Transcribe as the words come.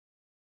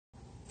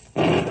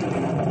Ranger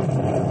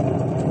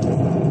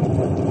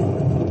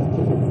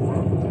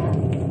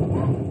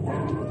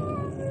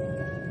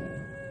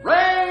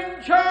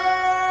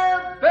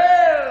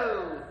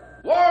Bill,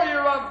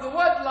 warrior of the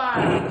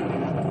woodland.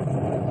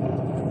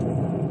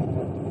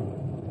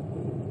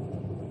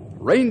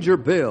 Ranger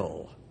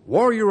Bill,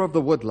 warrior of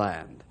the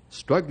woodland,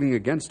 struggling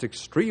against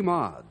extreme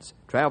odds,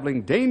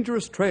 traveling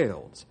dangerous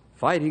trails,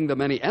 fighting the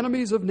many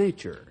enemies of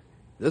nature.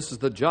 This is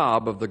the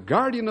job of the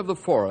guardian of the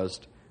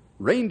forest,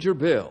 Ranger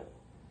Bill.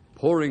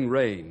 Pouring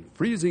rain,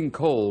 freezing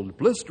cold,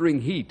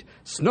 blistering heat,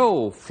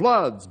 snow,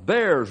 floods,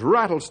 bears,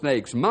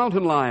 rattlesnakes,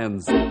 mountain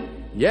lions.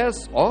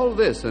 Yes, all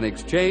this in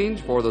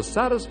exchange for the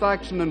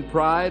satisfaction and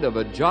pride of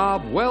a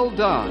job well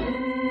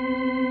done.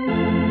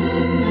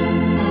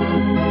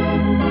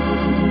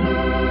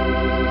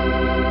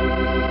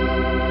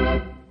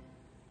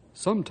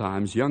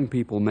 Sometimes young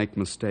people make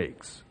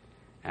mistakes,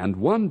 and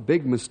one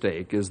big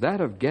mistake is that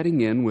of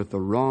getting in with the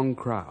wrong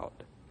crowd.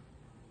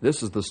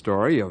 This is the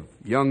story of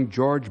young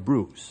George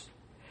Bruce.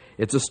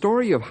 It's a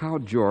story of how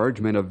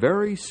George made a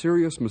very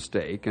serious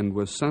mistake and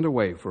was sent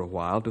away for a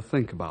while to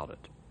think about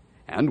it.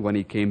 And when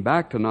he came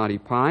back to Knotty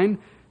Pine,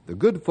 the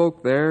good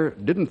folk there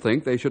didn't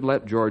think they should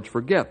let George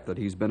forget that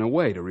he's been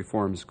away to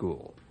reform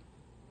school.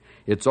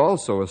 It's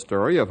also a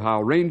story of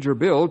how Ranger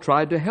Bill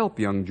tried to help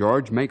young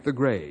George make the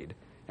grade,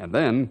 and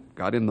then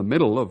got in the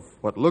middle of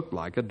what looked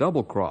like a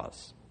double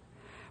cross.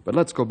 But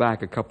let's go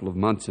back a couple of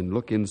months and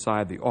look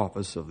inside the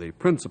office of the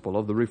principal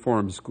of the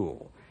reform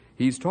school.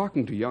 He's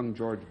talking to young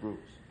George Bruce.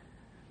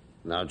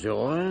 Now,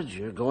 George,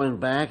 you're going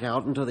back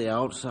out into the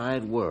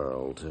outside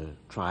world to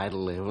try to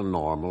live a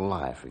normal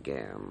life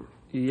again.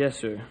 Yes,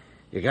 sir.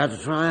 You got to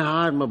try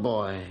hard, my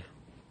boy.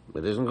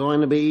 It isn't going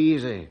to be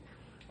easy.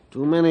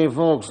 Too many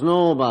folks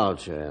know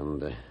about you,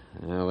 and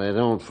well, they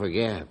don't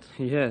forget.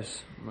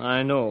 Yes,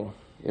 I know.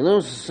 You know,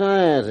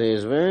 society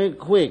is very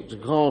quick to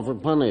call for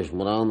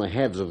punishment on the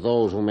heads of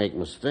those who make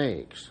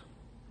mistakes.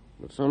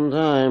 But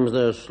sometimes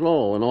they're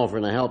slow in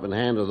offering a helping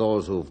hand to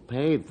those who've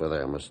paid for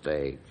their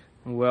mistake.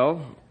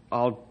 Well,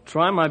 I'll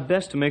try my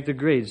best to make the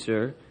grade,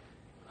 sir.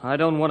 I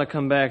don't want to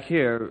come back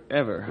here,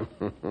 ever.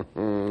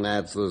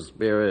 That's the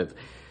spirit.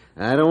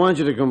 I don't want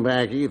you to come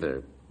back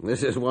either.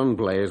 This is one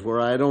place where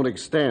I don't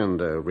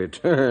extend a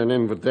return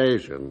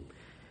invitation.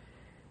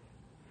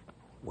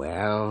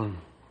 Well,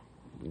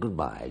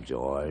 goodbye,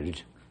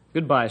 George.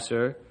 Goodbye,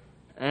 sir.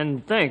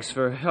 And thanks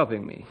for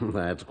helping me.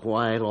 That's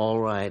quite all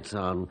right,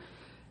 son.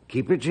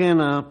 Keep your chin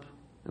up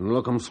and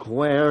look 'em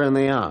square in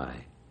the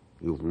eye.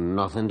 You've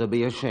nothing to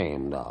be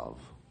ashamed of.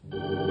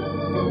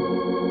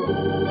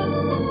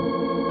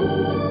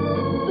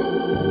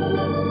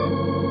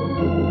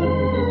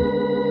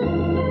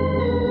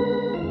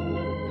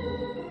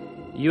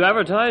 You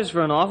advertise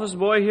for an office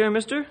boy here,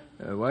 mister?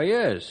 Why,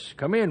 yes.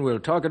 Come in. We'll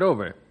talk it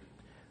over.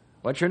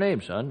 What's your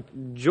name, son?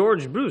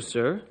 George Bruce,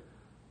 sir.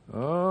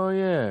 Oh,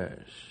 yes.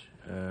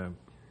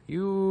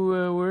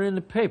 You were in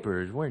the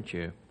papers, weren't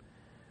you?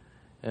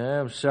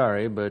 I'm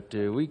sorry, but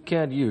we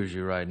can't use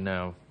you right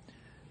now.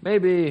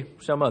 Maybe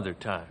some other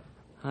time.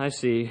 I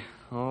see.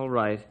 All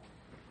right.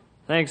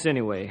 Thanks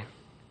anyway.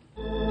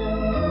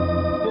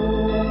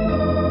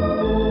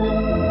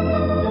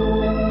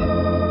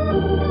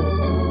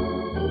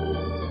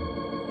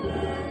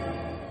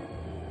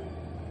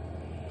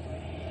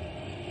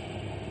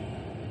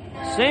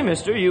 Say,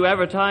 mister, you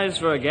advertise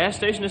for a gas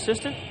station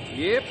assistant?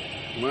 Yep.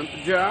 Want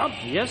the job?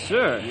 Yes,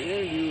 sir.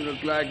 Yeah, you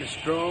look like a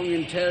strong,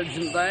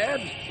 intelligent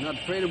lad. Not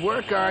afraid of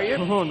work, are you?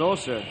 Oh, no,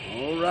 sir.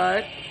 All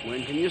right.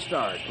 When can you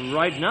start?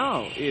 Right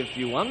now, if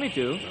you want me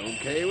to.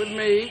 Okay with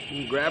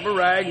me. Grab a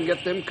rag and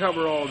get them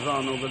coveralls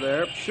on over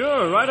there.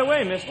 Sure, right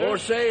away, mister. Or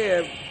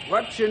say,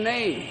 what's your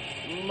name?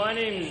 My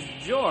name's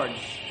George.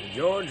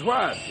 George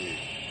what?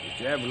 Did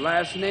you have a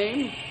last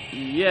name?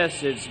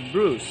 Yes, it's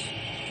Bruce.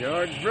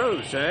 George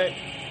Bruce, eh?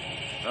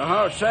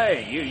 Oh,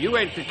 say, you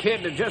ain't the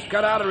kid that just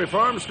got out of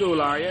reform school,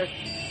 are you?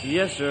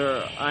 Yes,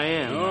 sir, I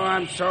am. Oh,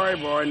 I'm sorry,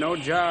 boy. No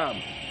job.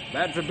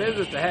 Bad for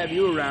business to have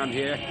you around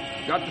here.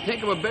 Got to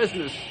think of a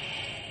business.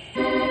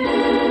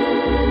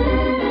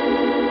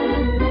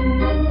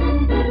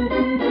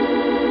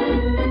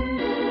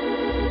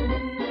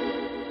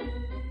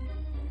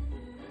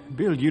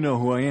 Bill, you know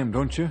who I am,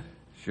 don't you?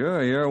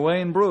 Sure, you're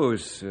Wayne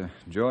Bruce,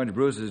 George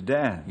Bruce's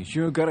dad. You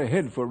sure got a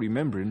head for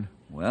remembering.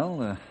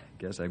 Well,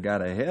 guess I've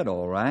got a head,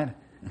 all right.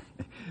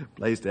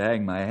 Place to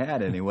hang my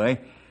hat,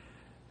 anyway.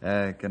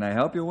 Can I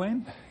help you,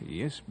 Wayne?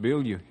 Yes,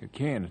 Bill, you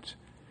can.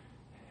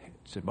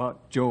 It's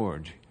about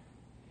George.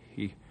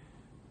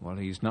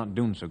 He's not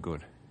doing so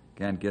good.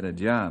 Can't get a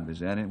job, is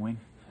that it, Wayne?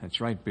 That's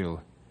right,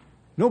 Bill.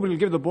 Nobody'll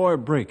give the boy a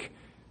break.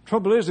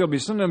 Trouble is, they'll be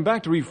sending him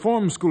back to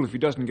reform school if he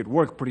doesn't get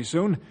work pretty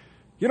soon.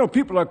 You know,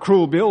 people are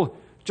cruel, Bill.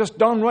 Just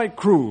downright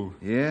cruel.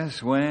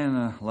 Yes, Wayne,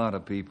 a lot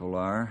of people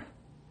are.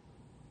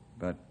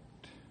 But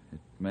it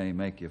may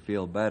make you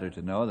feel better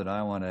to know that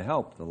I want to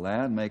help the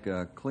lad make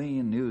a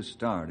clean new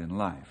start in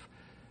life.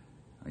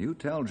 Now, you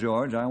tell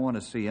George I want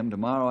to see him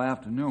tomorrow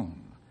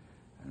afternoon.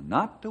 And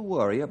not to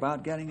worry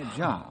about getting a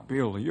job.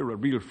 Bill, you're a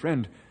real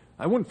friend.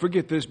 I won't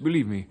forget this,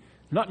 believe me.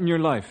 Not in your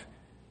life.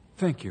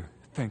 Thank you.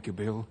 Thank you,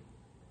 Bill.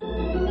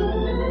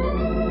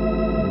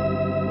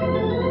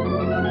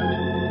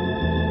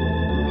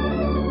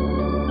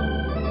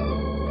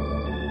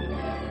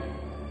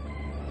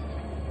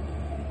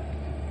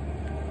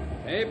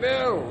 Hey,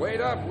 Bill, wait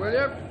up, will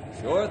you?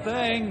 Sure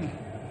thing.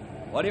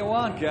 What do you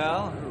want,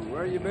 Cal?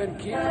 Where you been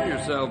keeping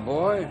yourself,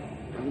 boy?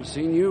 Haven't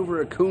seen you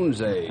for a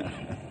coon's age.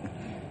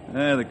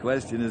 The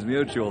question is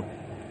mutual.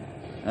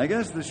 I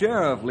guess the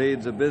sheriff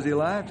leads a busy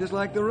life just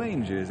like the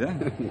Rangers, eh?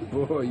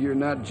 Boy, you're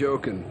not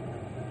joking.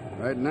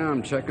 Right now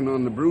I'm checking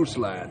on the Bruce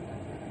lad.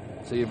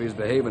 See if he's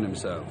behaving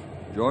himself.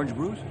 George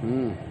Bruce?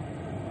 Hmm.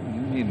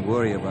 You needn't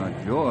worry about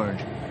George.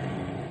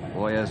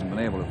 Boy hasn't been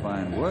able to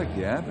find work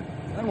yet, but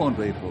that won't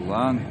be for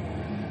long.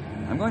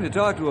 I'm going to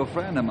talk to a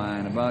friend of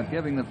mine about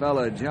giving the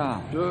fella a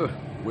job.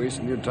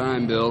 Wasting your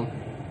time, Bill.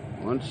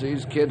 Once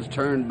these kids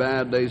turn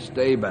bad, they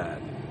stay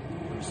bad.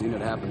 I've seen it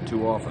happen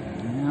too often.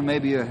 Yeah,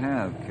 maybe you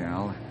have,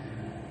 Cal.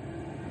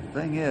 The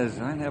thing is,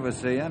 I never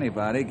see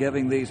anybody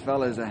giving these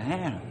fellas a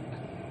hand.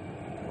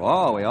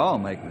 Oh, we all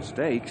make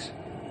mistakes.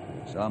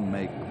 Some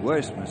make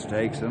worse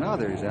mistakes than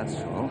others, that's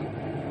all.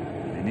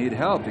 They need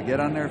help to get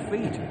on their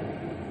feet.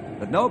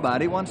 But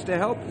nobody wants to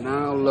help them.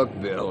 Now, look,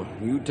 Bill,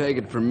 you take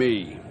it from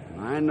me.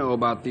 I know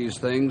about these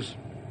things.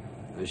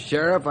 As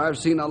sheriff, I've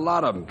seen a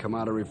lot of them come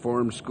out of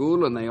reform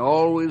school, and they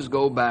always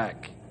go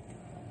back.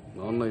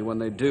 Only when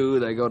they do,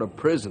 they go to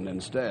prison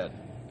instead.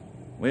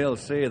 We'll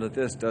see that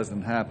this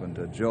doesn't happen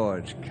to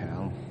George,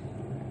 Cal.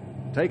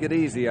 Take it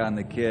easy on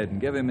the kid and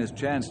give him his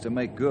chance to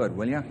make good,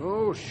 will you?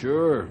 Oh,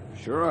 sure.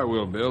 Sure I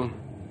will, Bill.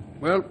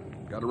 Well,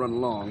 gotta run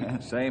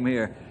along. Same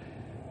here.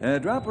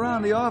 Drop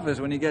around the office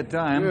when you get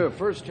time. Yeah,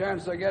 first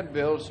chance I get,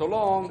 Bill. So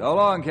long. So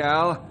long,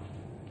 Cal.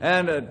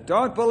 And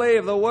don't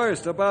believe the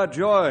worst about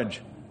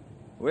George.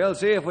 We'll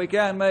see if we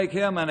can't make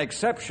him an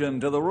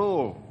exception to the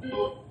rule.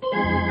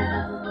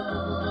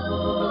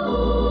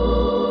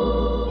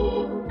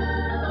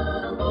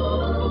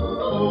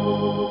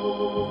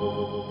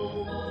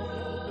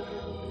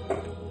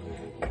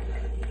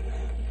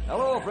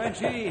 Hello,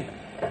 Frenchie.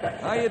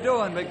 How you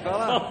doing, big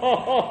fella?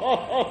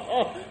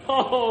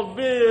 Oh,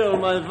 Bill,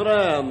 my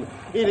friend.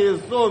 It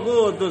is so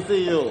good to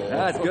see you.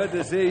 That's good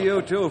to see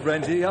you, too,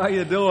 Frenchie. How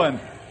you doing?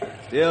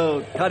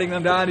 Still cutting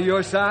them down to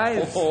your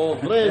size? Oh,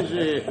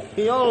 Frenchy,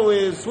 he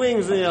always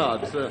swings the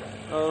odds.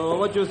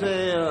 What you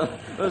say,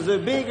 the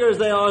bigger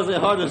they are, the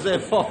harder they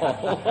fall.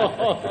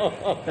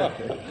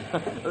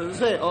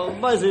 Say,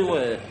 by the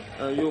way,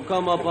 you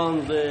come up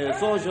on the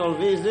social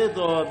visit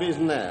or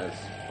business?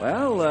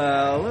 Well,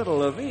 a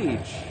little of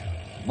each.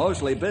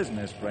 Mostly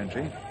business,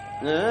 Frenchie.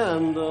 Yeah,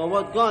 and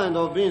what kind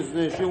of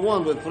business you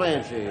want with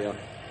Frenchy?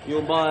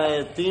 You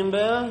buy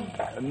timber?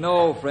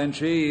 No,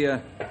 Frenchie.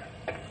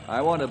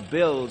 I want to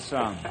build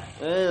some.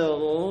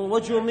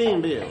 What you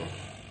mean, Bill?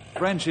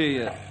 Frenchie,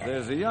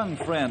 there's a young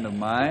friend of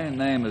mine.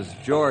 Name is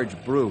George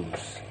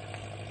Bruce.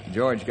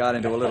 George got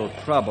into a little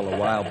trouble a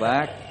while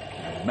back.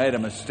 Made a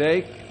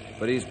mistake,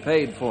 but he's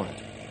paid for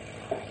it.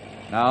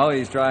 Now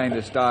he's trying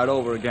to start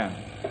over again.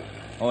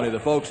 Only the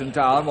folks in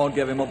town won't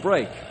give him a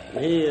break.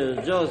 He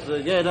just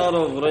get out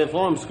of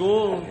reform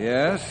school?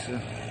 Yes,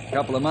 a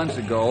couple of months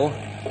ago.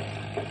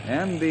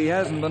 And he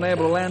hasn't been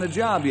able to land a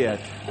job yet.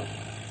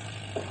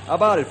 How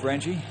about it,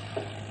 Frenchie?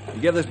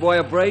 You give this boy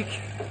a break?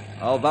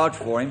 I'll vouch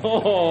for him.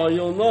 Oh,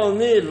 you no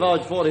need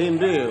vouch for him,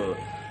 Bill.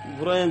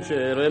 Frenchy,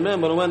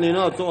 remember when he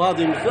not so hard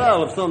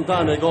himself some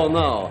time ago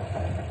now.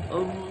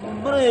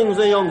 Bring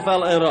the young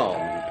fella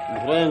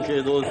around.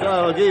 Frenchy, do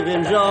shall give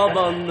him job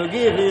and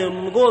give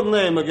him good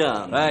name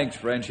again. Thanks,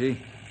 Frenchie.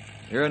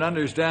 You're an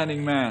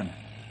understanding man.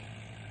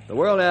 If the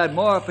world had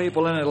more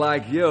people in it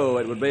like you,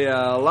 it would be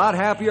a lot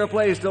happier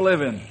place to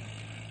live in.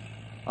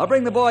 I'll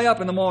bring the boy up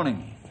in the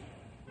morning.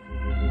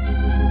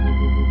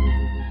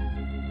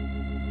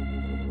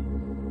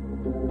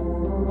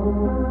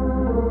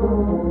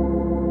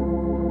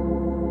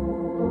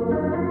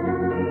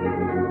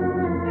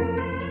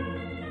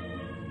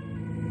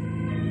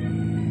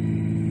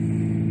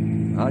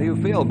 How do you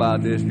feel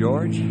about this,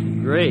 George?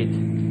 Great.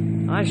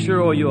 I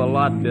sure owe you a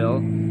lot, Bill.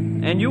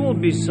 And you won't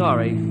be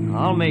sorry.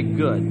 I'll make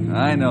good.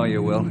 I know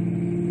you will.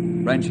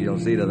 Frenchie will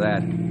see to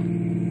that.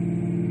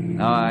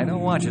 Now, I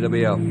don't want you to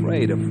be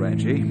afraid of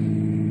Frenchie.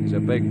 He's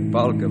a big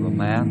bulk of a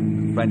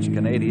man,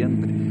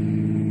 French-Canadian, but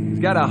he's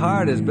got a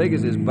heart as big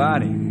as his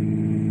body.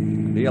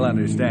 He'll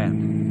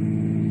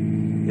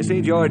understand. You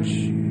see, George,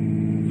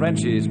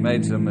 Frenchie's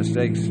made some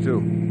mistakes, too.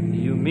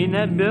 You mean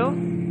that, Bill?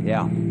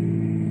 Yeah.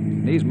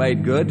 He's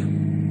made good,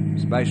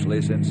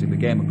 especially since he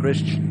became a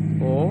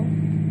Christian. Oh?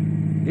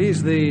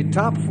 He's the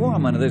top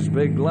foreman of this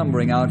big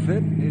lumbering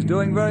outfit. He's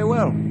doing very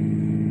well.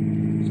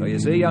 So you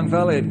see, young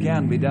fella, it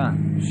can be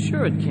done.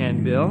 Sure it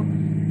can, Bill.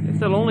 If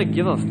they'll only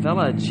give a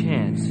fella a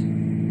chance.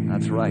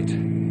 That's right.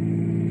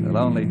 They'll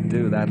only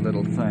do that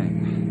little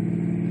thing.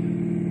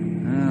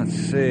 Let's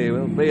see.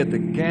 We'll be at the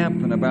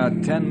camp in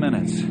about 10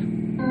 minutes.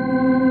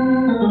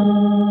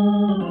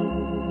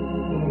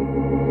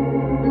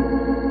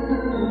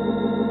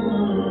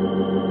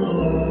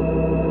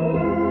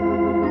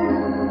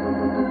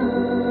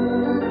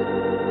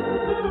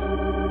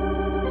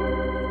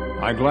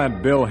 I'm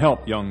glad Bill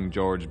helped young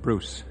George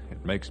Bruce.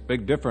 It makes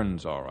big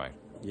difference, all right.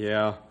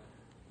 Yeah.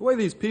 The way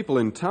these people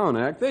in town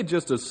act, they'd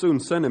just as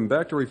soon send him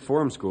back to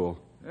reform school.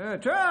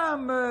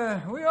 Tom,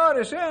 we ought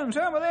to send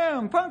some of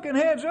them pumpkin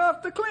heads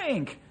off the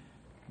clink.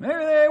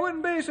 Maybe they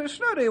wouldn't be so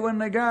snooty when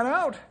they got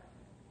out.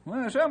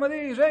 Well, some of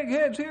these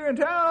eggheads here in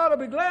town ought to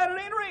be glad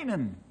it ain't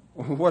raining.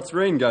 What's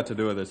rain got to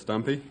do with it,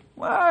 Stumpy?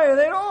 Why,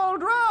 they'd all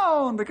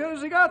drown because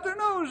they got their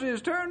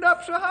noses turned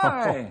up so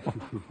high.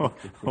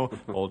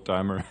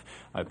 Old-timer,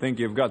 I think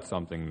you've got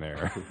something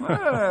there.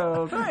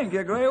 Well, thank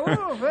you, Grey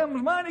Wolf.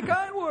 Them's mighty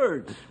kind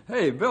words.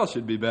 Hey, Bill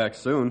should be back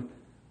soon.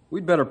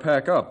 We'd better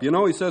pack up. You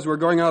know, he says we're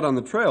going out on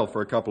the trail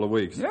for a couple of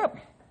weeks. Yep.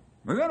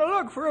 We're going to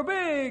look for a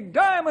big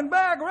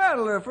diamondback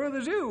rattler for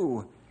the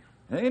zoo.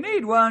 They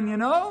need one, you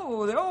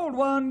know. The old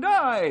one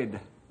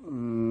died.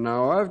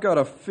 Now, I've got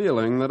a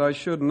feeling that I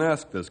shouldn't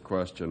ask this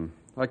question.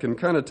 I can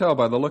kind of tell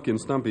by the look in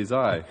Stumpy's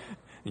eye.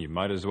 You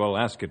might as well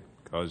ask it,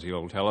 because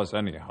he'll tell us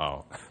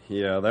anyhow.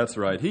 Yeah, that's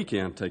right. He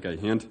can't take a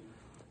hint.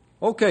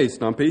 Okay,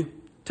 Stumpy,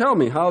 tell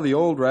me how the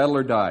old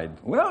rattler died.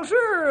 Well,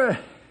 sir,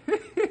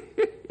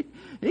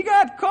 he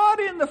got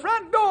caught in the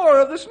front door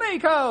of the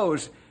snake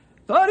house.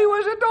 Thought he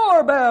was a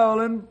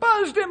doorbell and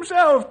buzzed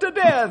himself to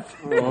death.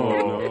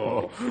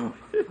 Oh.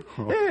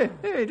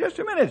 Hey, just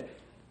a minute.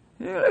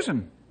 Hey,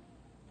 listen.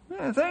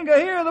 I think I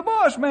hear the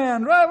boss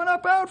man driving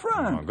up out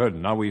front. Oh, good.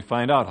 Now we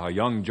find out how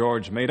young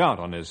George made out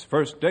on his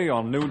first day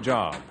on new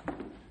job.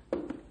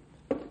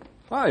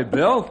 Hi,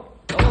 Bill.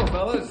 Hello,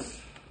 fellas.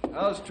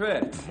 How's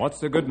Trent? What's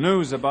the good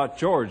news about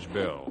George,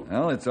 Bill?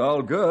 Well, it's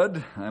all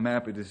good, I'm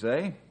happy to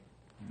say.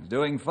 He's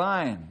doing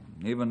fine,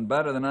 even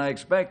better than I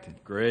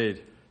expected.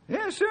 Great.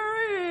 Yes,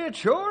 sir, it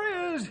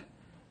sure is.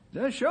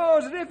 Just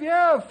shows that if you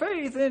have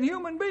faith in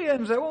human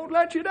beings, they won't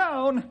let you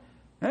down.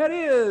 That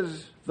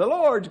is, the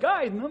Lord's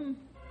guiding them.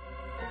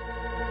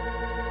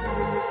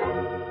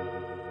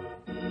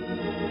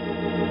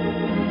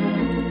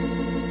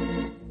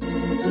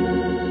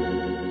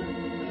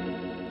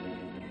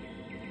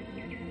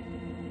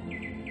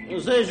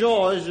 Say,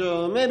 George,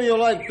 maybe you'd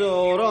like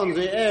to run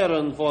the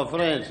errand for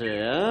Frenchy,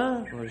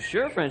 eh? Well,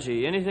 sure,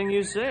 Frenchie. Anything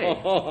you say.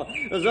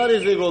 That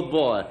is a good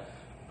boy.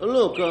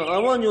 Look, I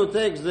want you to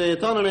take the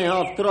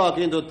 1.5-ton truck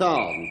into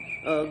town.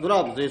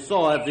 Drop the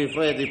saw at the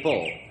freight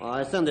depot.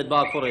 I send it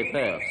back for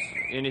repairs.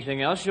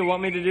 Anything else you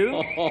want me to do?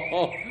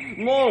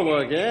 More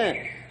work,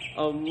 eh?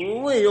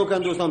 You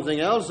can do something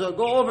else.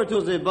 Go over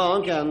to the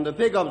bank and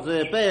pick up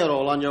the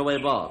payroll on your way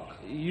back.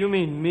 You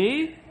mean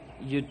me?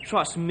 You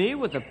trust me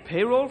with the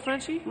payroll,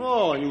 Frenchie?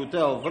 Oh, you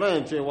tell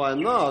Frenchy, why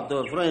not?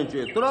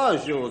 Frenchy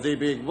trusts you. The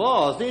big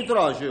boss, he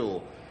trusts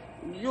you.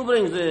 You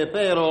bring the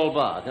payroll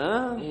back,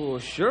 huh? Oh,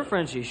 sure,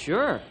 Frenchie,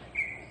 sure.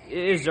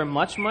 Is there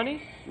much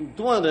money?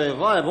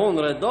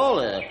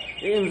 $2,500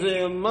 in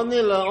the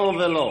manila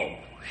envelope.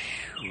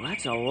 Whew,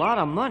 that's a lot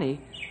of money.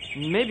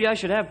 Maybe I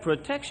should have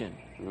protection.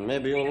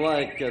 Maybe you'd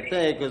like to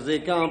take the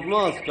Count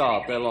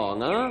Muscat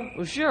along, huh?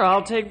 Well, sure,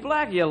 I'll take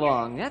Blackie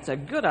along. That's a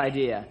good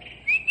idea.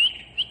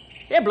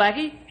 Here,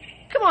 Blackie.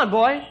 Come on,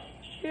 boy.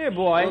 Here,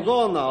 boy. Well,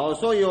 go now,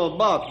 so you're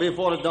back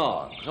before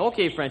dark.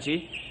 Okay,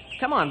 Frenchie.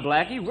 Come on,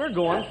 Blackie. We're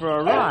going for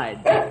a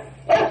ride.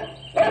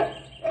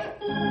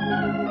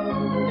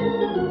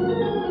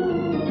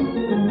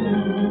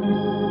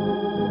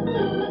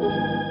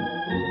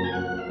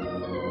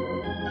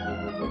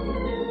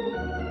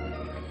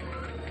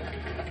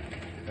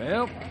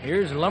 Well,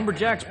 here's the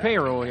lumberjack's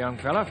payroll, young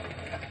fella.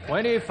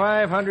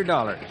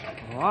 $2,500.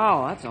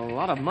 Wow, that's a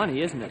lot of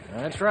money, isn't it?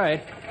 That's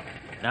right.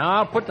 Now,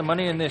 I'll put the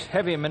money in this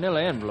heavy manila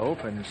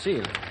envelope and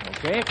seal it,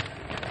 okay?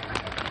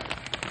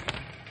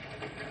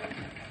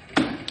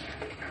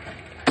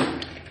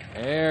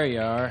 There you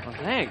are. Well,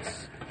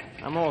 thanks.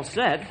 I'm all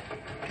set.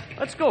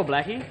 Let's go,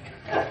 Blackie.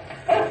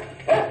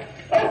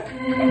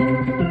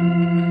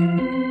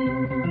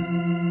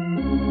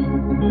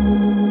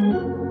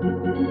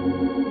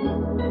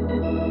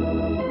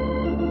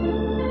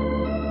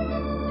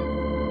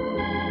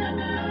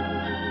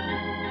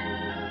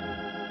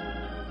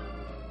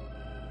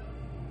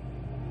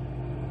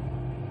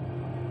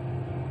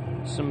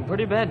 Some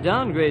pretty bad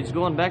downgrades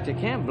going back to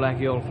camp,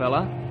 Blackie, old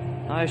fella.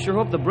 I sure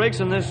hope the brakes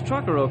in this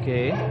truck are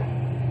okay.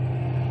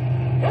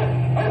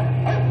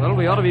 Well,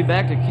 we ought to be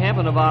back to camp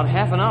in about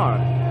half an hour.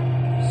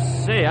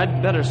 Say,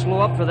 I'd better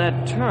slow up for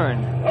that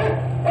turn.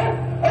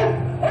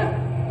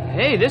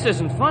 Hey, this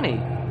isn't funny.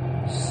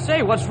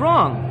 Say, what's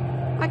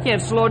wrong? I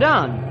can't slow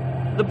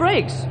down. The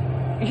brakes.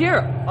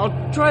 Here, I'll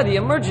try the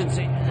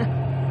emergency.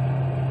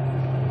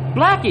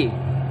 Blackie,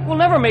 we'll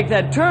never make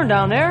that turn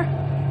down there.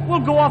 We'll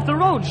go off the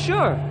road,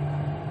 sure.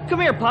 Come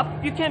here,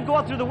 pup. You can't go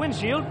out through the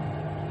windshield.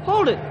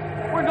 Hold it.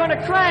 We're going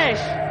to crash.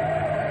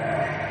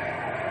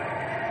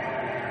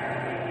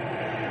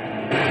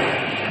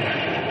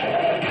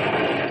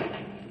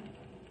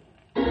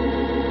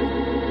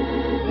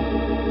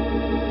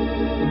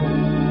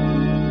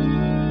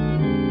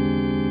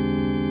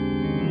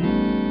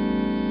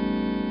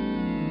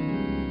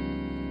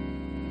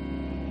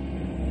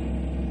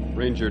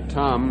 Ranger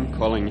Tom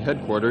calling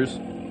headquarters.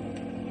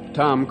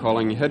 Tom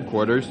calling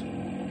headquarters.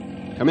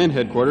 Come in,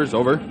 headquarters.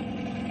 Over.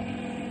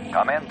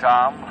 Come in,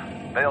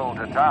 Tom. Bill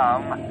to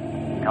Tom.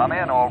 Come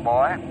in, old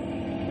boy.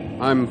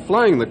 I'm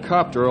flying the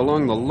copter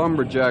along the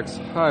Lumberjacks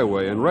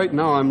Highway, and right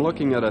now I'm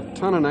looking at a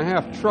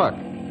 1.5-ton truck.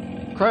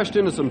 Crashed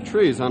into some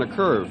trees on a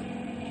curve.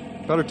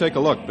 Better take a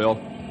look, Bill.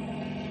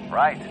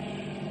 Right.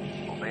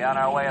 We'll be on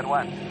our way at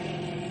once.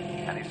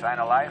 Any sign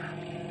of life?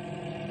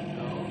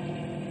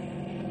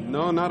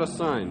 No, not a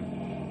sign.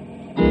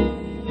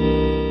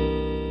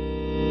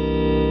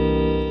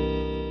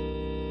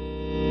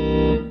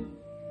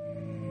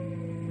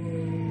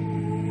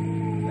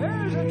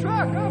 There's a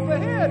truck up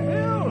ahead,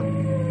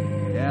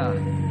 Bill. Yeah,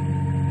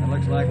 that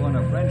looks like one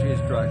of Frenchie's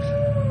trucks.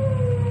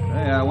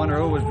 Hey, I wonder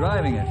who was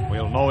driving it.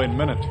 We'll know in a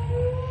minute.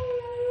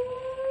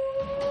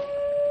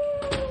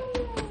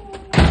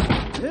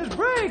 His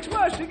brakes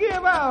must have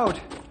give out.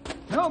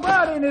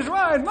 Nobody in his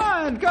right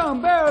mind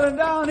come barreling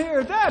down here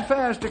at that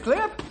fast a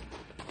clip.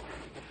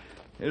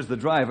 Here's the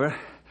driver.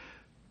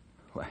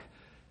 Why,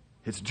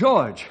 it's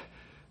George.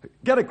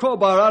 Get a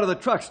crowbar out of the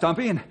truck,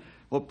 Stumpy, and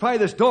we'll pry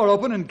this door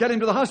open and get him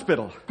to the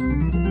hospital.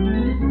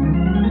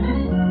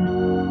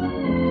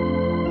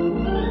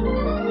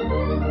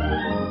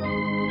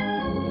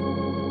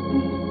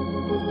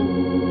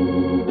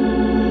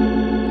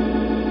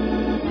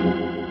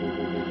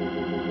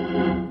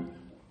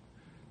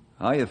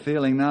 How you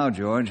feeling now,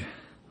 George?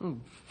 Oh,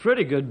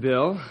 pretty good,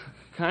 Bill.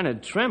 Kind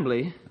of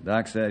trembly.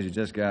 Doc says you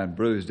just got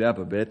bruised up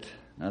a bit.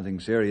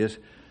 Nothing serious.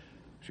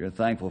 Sure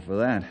thankful for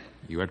that.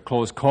 You had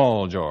close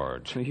call,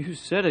 George. You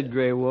said it,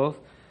 Grey Wolf.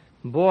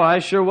 Boy, I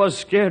sure was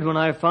scared when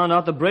I found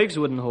out the brakes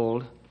wouldn't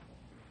hold.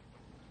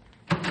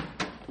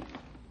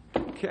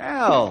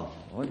 Cal,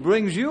 what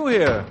brings you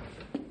here?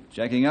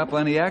 Checking up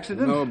on the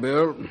accident? No,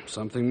 Bill.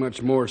 Something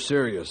much more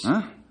serious.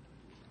 Huh?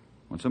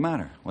 What's the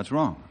matter? What's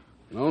wrong?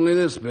 Only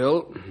this,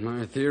 Bill.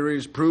 My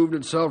theory's proved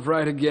itself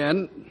right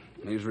again.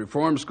 These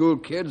reform school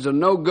kids are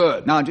no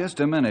good. Now, just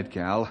a minute,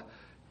 Cal.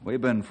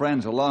 We've been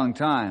friends a long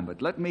time,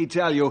 but let me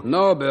tell you...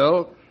 No,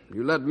 Bill.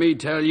 You let me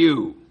tell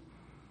you.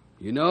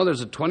 You know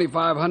there's a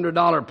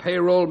 $2,500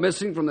 payroll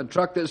missing from the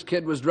truck this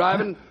kid was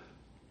driving?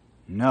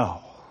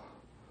 No.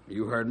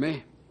 You heard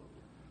me.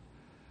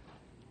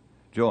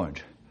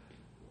 George,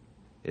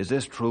 is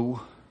this true?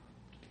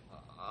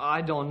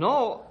 I don't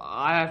know.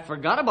 I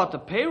forgot about the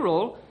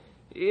payroll.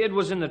 It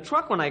was in the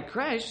truck when I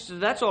crashed.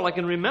 That's all I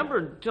can remember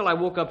until I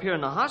woke up here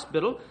in the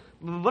hospital.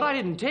 But I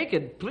didn't take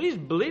it. Please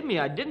believe me,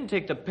 I didn't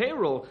take the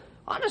payroll.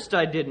 Honest,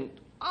 I didn't.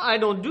 I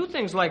don't do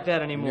things like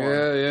that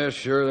anymore. Yeah,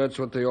 sure. That's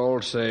what they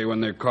all say when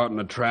they're caught in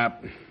a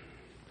trap.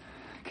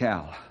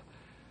 Cal,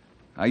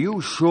 are you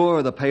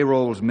sure the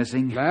payroll's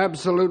missing?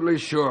 Absolutely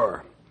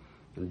sure.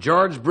 And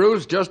George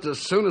Bruce, just as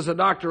soon as the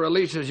doctor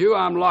releases you,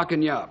 I'm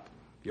locking you up.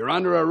 You're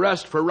under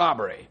arrest for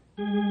robbery.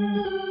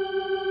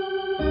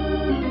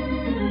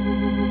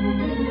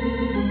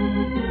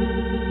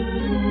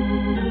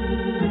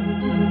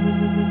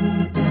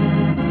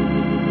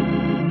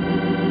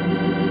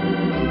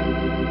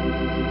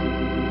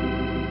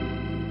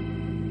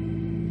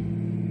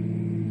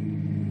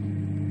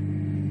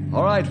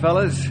 All right,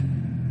 fellas.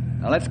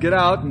 Now let's get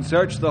out and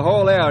search the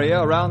whole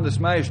area around the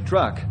smashed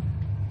truck.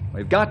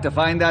 We've got to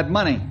find that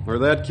money. Or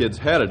that kid's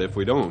had it if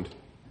we don't.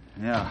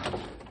 Yeah.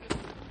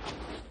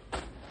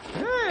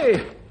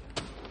 Hey,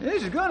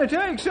 this is going to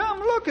take some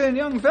looking,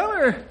 young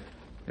feller.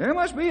 There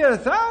must be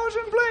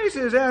 1,000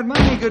 places that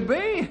money could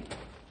be.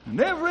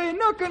 And every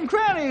nook and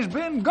cranny's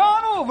been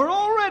gone over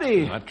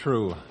already. Not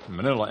true.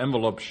 Manila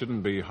envelopes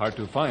shouldn't be hard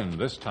to find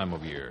this time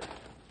of year.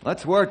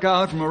 Let's work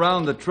out from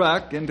around the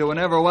truck into an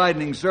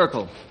ever-widening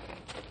circle.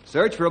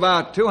 Search for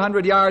about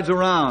 200 yards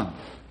around.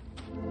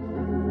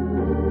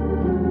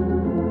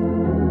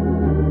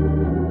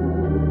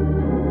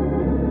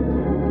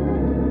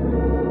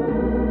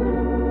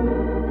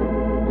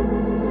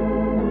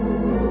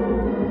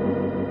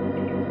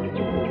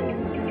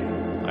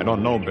 I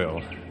don't know, Bill.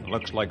 It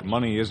looks like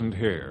money isn't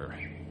here.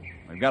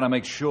 We've got to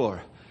make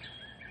sure.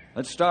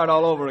 Let's start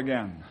all over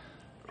again.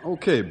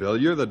 Okay, Bill,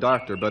 you're the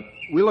doctor, but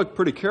we looked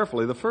pretty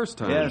carefully the first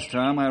time. Yes,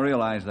 Tom, I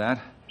realize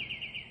that.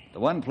 The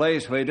one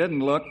place we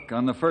didn't look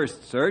on the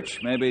first search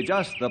may be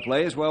just the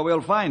place where we'll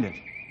find it.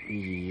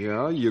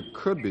 Yeah, you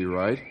could be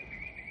right.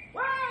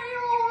 Why, you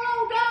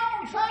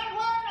low-down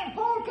sideline and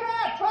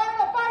polecat trying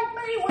to fight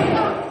me with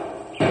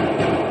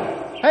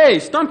your... Hey,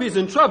 Stumpy's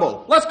in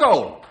trouble. Let's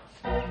go.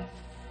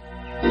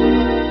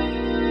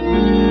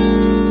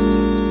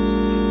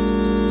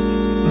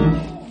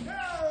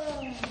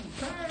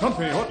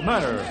 Stumpy, what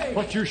matter?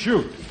 What you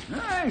shoot?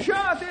 I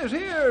shot this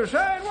here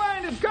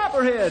side-winded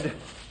copperhead.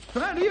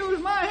 Trying to use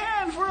my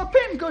hand for a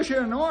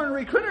pincushion,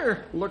 ornery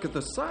critter. Look at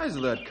the size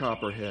of that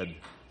copperhead.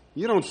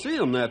 You don't see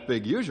them that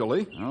big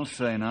usually. I'll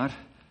say not.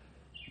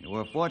 You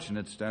were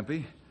fortunate,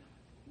 Stumpy.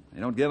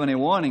 They don't give any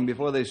warning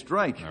before they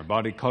strike. Their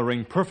body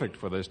coloring perfect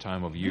for this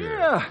time of year.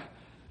 Yeah.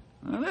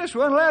 Well, this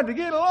one will have to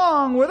get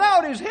along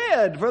without his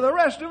head for the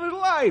rest of his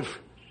life.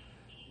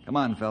 Come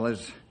on,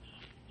 fellas.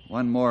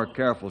 One more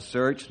careful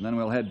search, and then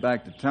we'll head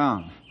back to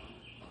town.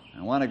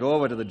 I want to go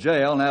over to the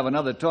jail and have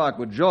another talk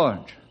with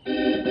George.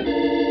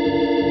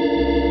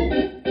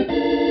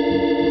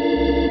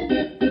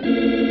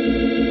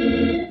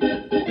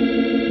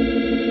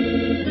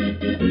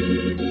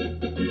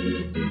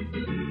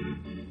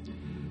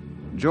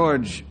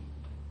 George,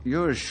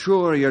 you're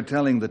sure you're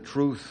telling the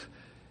truth?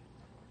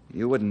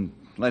 You wouldn't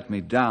let me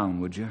down,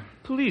 would you?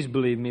 Please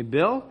believe me,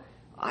 Bill.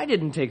 I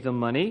didn't take the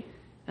money,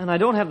 and I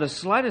don't have the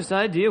slightest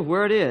idea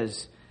where it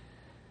is.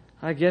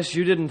 I guess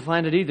you didn't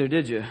find it either,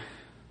 did you?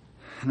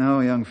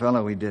 No, young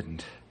fellow, we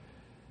didn't.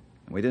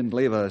 We didn't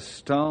leave a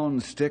stone,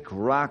 stick,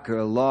 rock,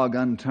 or log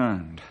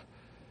unturned.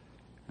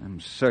 I'm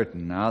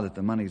certain now that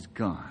the money's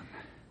gone.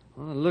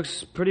 Well, it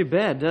looks pretty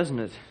bad, doesn't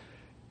it?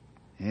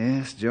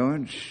 Yes,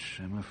 George,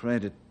 I'm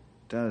afraid it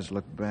does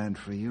look bad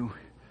for you.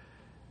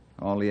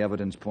 All the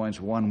evidence points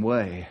one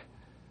way.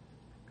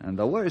 And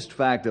the worst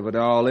fact of it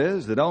all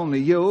is that only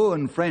you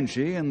and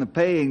Frenchie and the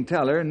paying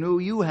teller knew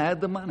you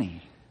had the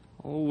money.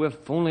 Oh,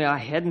 if only I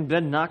hadn't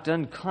been knocked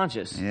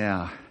unconscious.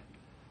 Yeah.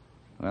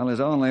 Well,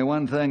 there's only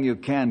one thing you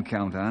can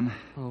count on.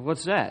 Oh,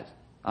 what's that?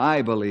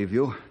 I believe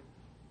you.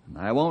 And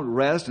I won't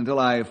rest until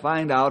I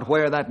find out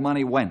where that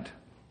money went.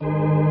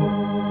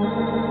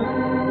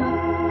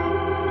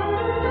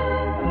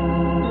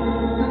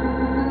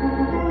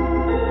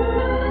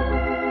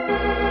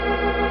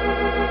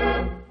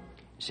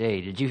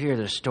 Say, did you hear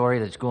the story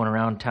that's going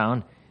around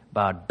town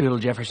about Bill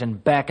Jefferson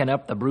backing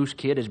up the Bruce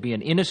kid as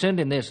being innocent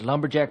in this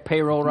lumberjack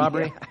payroll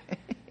robbery?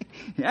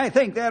 Yeah, I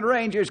think that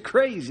ranger's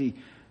crazy.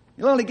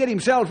 He'll only get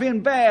himself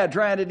in bad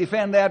trying to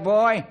defend that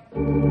boy.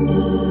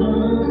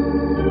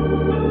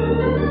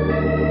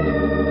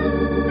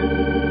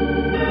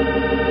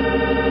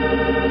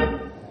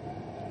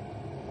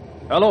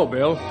 Hello,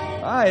 Bill.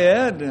 Hi,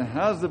 Ed.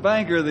 How's the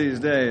banker these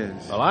days?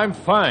 Well, I'm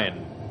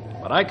fine.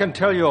 But I can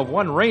tell you of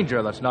one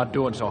ranger that's not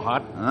doing so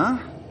hot. Huh?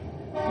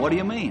 What do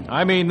you mean?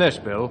 I mean this,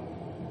 Bill.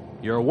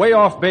 You're way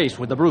off base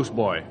with the Bruce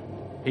boy.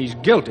 He's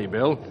guilty,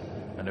 Bill.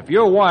 And if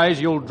you're wise,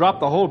 you'll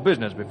drop the whole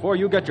business before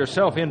you get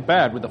yourself in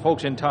bad with the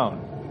folks in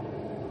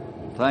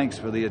town. Thanks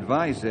for the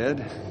advice,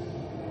 Ed.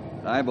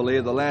 I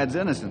believe the lad's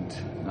innocent.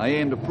 I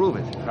aim to prove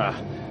it.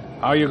 How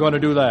are you going to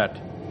do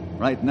that?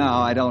 Right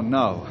now, I don't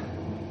know.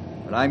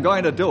 But I'm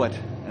going to do it,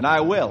 and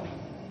I will.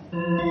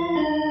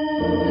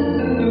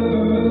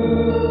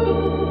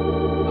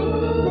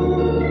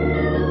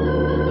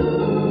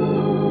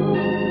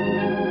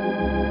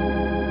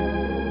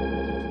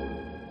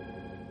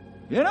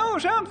 You know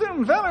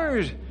something,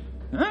 fellers?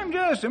 I'm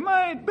just a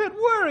mite bit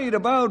worried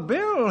about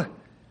Bill.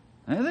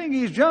 I think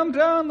he's jumped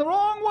on the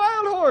wrong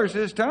wild horse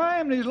this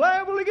time, and he's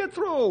liable to get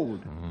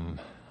throwed.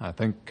 I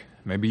think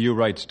maybe you're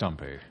right,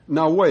 Stumpy.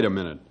 Now, wait a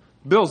minute.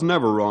 Bill's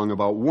never wrong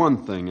about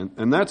one thing,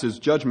 and that's his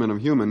judgment of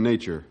human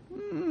nature.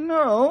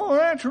 No,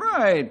 that's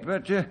right,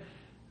 but,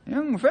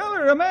 young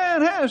feller, a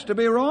man has to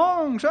be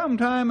wrong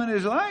sometime in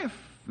his life,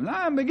 and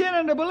I'm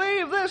beginning to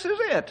believe this is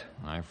it.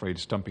 I'm afraid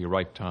Stumpy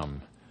right,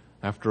 Tom.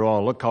 After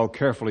all, look how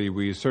carefully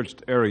we searched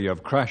the area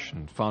of crash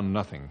and found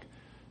nothing.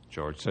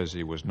 George says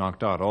he was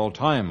knocked out all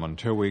time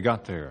until we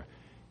got there.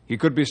 He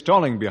could be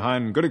stalling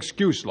behind good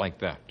excuse like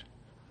that.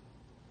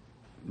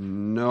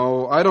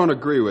 No, I don't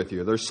agree with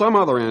you. There's some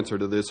other answer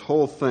to this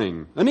whole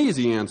thing. An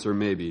easy answer,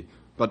 maybe.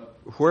 But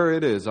where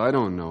it is, I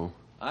don't know.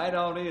 I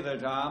don't either,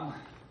 Tom.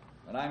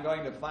 But I'm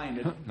going to find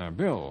it. Now,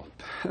 Bill.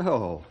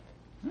 Bill.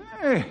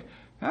 Hey,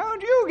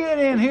 how'd you get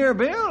in here,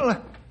 Bill?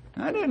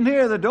 I didn't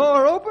hear the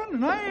door open,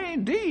 and I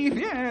ain't deep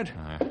yet.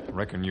 I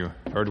reckon you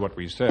heard what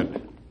we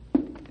said.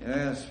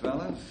 Yes,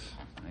 fellas.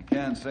 I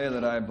can't say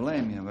that I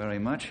blame you very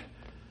much.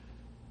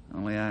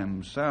 Only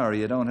I'm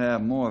sorry you don't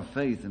have more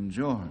faith in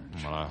George.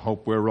 Well, I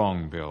hope we're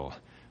wrong, Bill.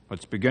 But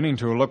it's beginning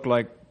to look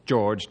like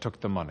George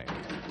took the money.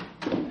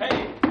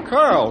 Hey,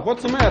 Carl,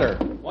 what's the matter?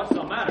 what's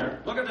the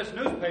matter? Look at this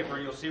newspaper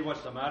and you'll see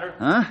what's the matter.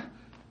 Huh?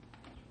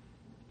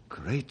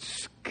 Great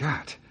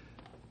Scott.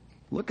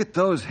 Look at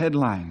those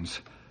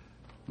headlines.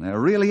 They're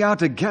really out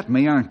to get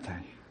me, aren't they?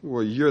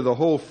 Well, you're the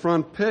whole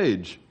front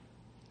page.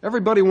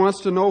 Everybody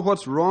wants to know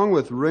what's wrong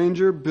with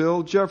Ranger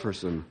Bill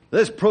Jefferson.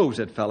 This proves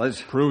it,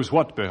 fellas. Proves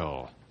what,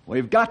 Bill?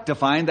 We've got to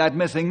find that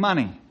missing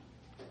money.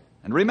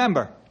 And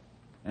remember,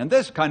 in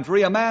this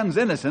country, a man's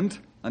innocent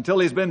until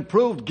he's been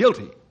proved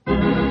guilty.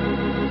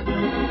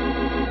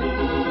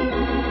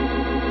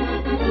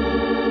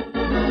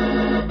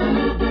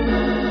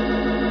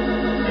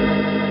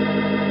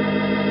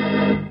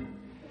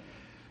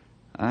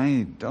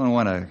 I don't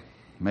want to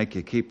make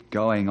you keep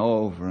going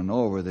over and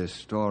over this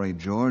story,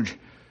 George.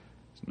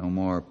 It's no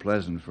more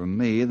pleasant for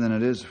me than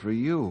it is for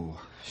you.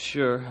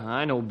 Sure,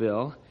 I know,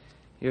 Bill.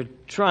 You're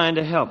trying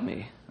to help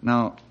me.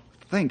 Now,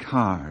 think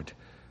hard.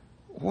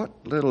 What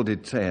little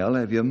detail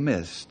have you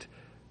missed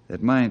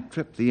that might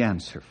trip the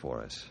answer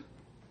for us?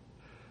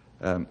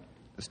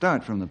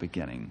 Start from the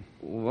beginning.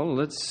 Well,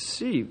 let's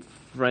see.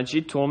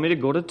 Frenchie told me to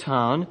go to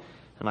town,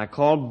 and I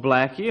called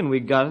Blackie, and we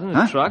got in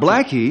the truck.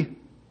 Blackie?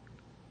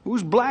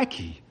 Who's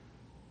Blackie?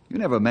 You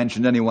never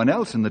mentioned anyone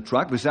else in the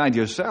truck besides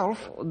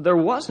yourself. There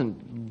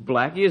wasn't.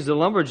 Blackie is the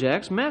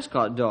lumberjack's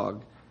mascot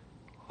dog.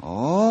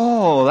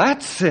 Oh,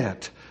 that's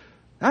it.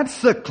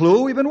 That's the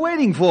clue we've been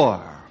waiting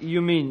for.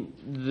 You mean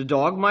the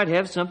dog might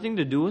have something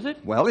to do with it?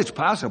 Well, it's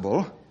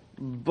possible.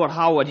 But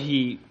how would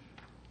he...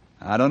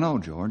 I don't know,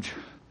 George.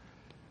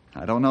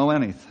 I don't know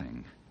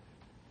anything.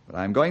 But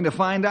I'm going to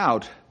find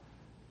out.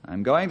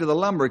 I'm going to the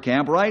lumber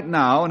camp right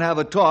now and have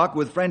a talk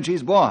with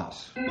Frenchie's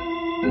boss.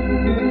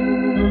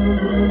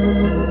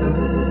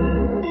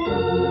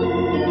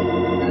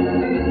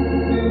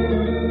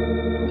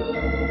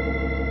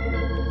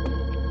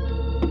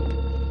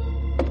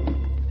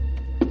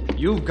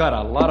 You've got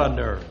a lot of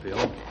nerve,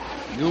 Bill.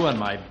 You and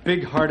my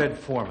big-hearted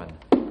foreman.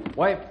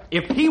 Why,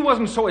 if he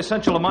wasn't so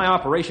essential to my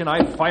operation,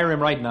 I'd fire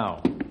him right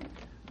now.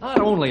 Not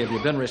only have you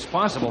been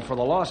responsible for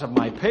the loss of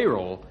my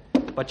payroll,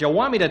 but you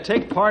want me to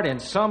take part in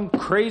some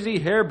crazy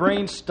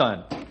harebrained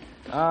stunt.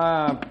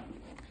 Well,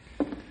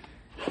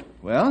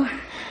 are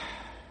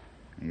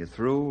you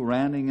through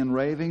ranting and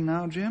raving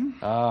now, Jim?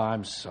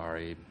 I'm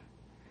sorry.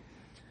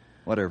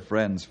 What are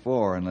friends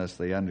for unless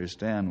they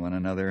understand one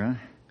another, huh?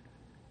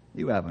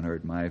 You haven't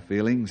hurt my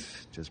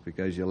feelings just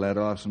because you let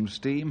off some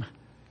steam.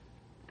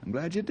 I'm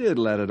glad you did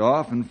let it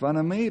off in front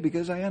of me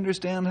because I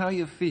understand how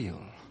you feel.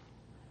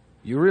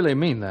 You really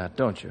mean that,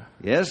 don't you?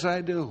 Yes,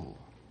 I do.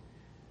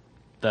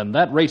 Then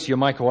that rates you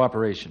my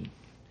cooperation.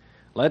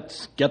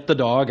 Let's get the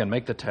dog and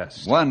make the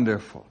test.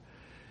 Wonderful.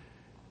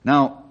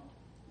 Now,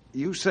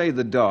 you say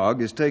the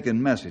dog is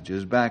taking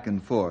messages back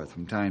and forth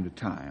from time to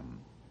time.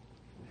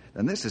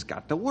 Then this has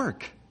got to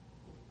work.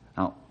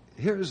 Now,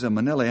 here's a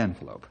manila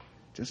envelope,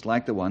 just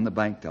like the one the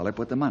bank teller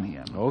put the money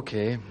in.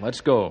 Okay, let's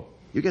go.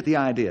 You get the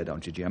idea,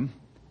 don't you, Jim?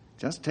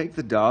 Just take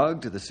the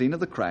dog to the scene of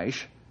the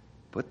crash,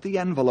 put the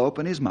envelope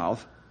in his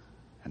mouth,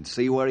 and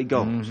see where he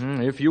goes.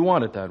 Mm-hmm, if you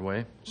want it that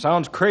way.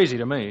 Sounds crazy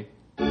to me.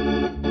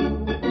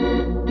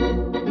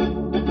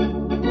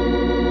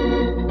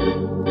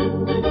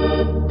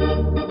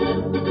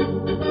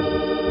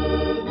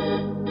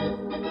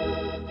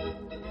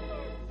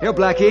 Here,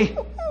 Blackie.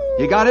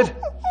 You got it?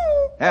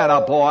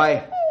 Atta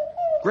boy.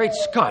 Great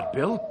Scott,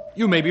 Bill.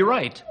 You may be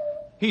right.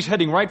 He's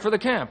heading right for the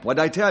camp.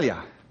 What'd I tell you?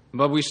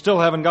 But we still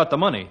haven't got the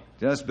money.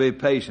 Just be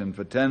patient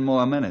for 10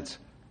 more minutes.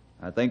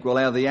 I think we'll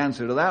have the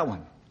answer to that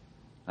one.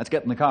 Let's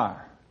get in the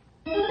car.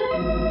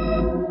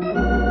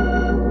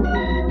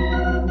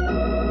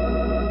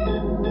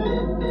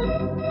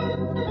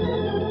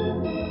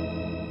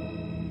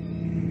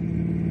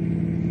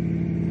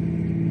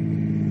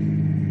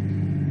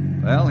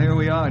 Well, here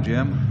we are,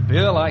 Jim.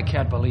 Bill, I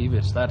can't believe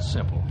it's that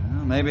simple.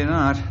 Well, maybe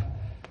not.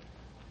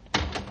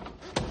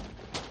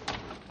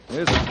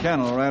 Here's the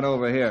kennel right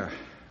over here.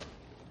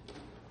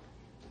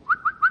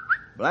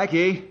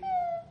 Blackie.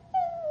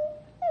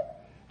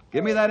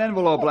 Give me that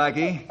envelope,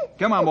 Blackie.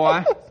 Come on,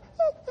 boy.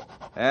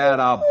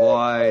 Atta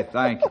boy,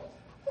 thank you.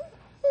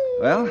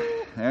 Well,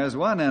 there's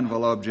one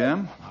envelope,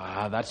 Jim.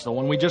 That's the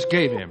one we just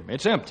gave him.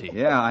 It's empty.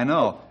 Yeah, I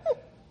know.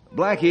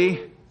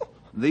 Blackie,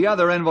 the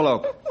other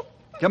envelope.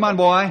 Come on,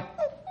 boy.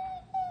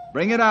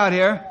 Bring it out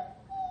here.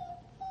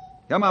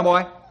 Come on,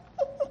 boy.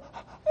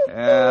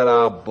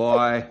 Atta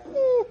boy.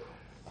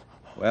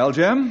 Well,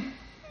 Jim,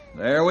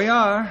 there we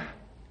are.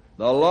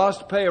 The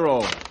lost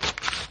payroll.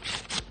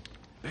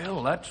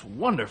 Bill, that's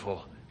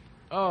wonderful.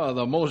 Oh,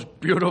 the most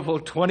beautiful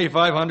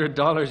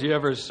 $2,500 you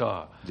ever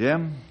saw.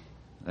 Jim,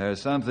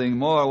 there's something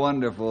more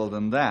wonderful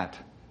than that.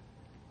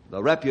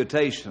 The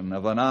reputation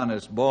of an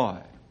honest boy.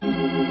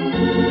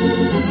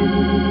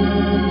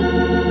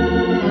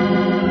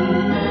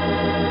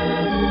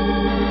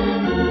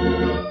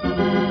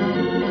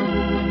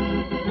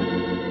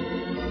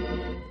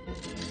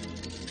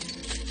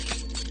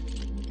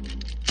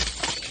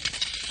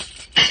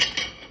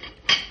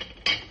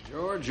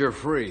 George, you're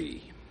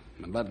free.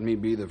 And let me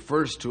be the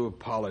first to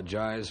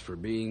apologize for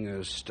being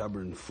a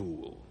stubborn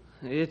fool.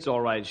 It's all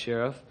right,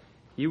 Sheriff.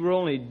 You were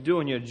only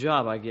doing your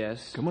job, I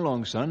guess. Come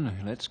along, son.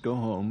 Let's go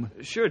home.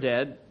 Sure,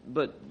 Dad,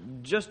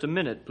 but just a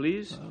minute,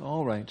 please.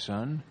 All right,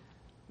 son.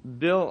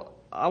 Bill,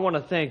 I want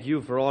to thank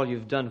you for all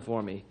you've done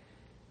for me.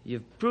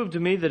 You've proved to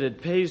me that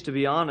it pays to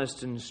be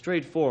honest and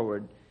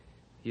straightforward.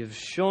 You've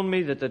shown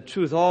me that the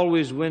truth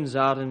always wins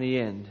out in the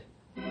end.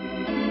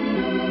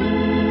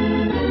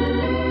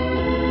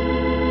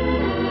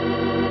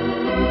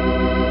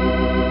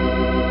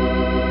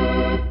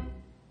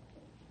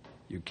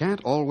 You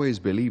can't always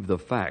believe the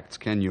facts,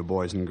 can you,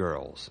 boys and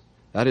girls?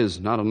 That is,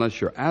 not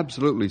unless you're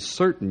absolutely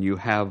certain you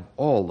have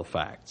all the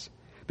facts.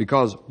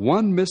 Because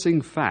one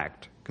missing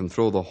fact can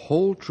throw the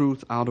whole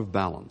truth out of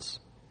balance.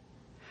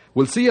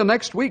 We'll see you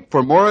next week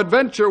for more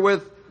adventure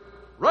with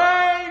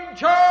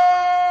Ranger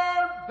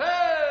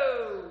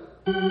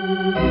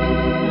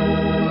Bill!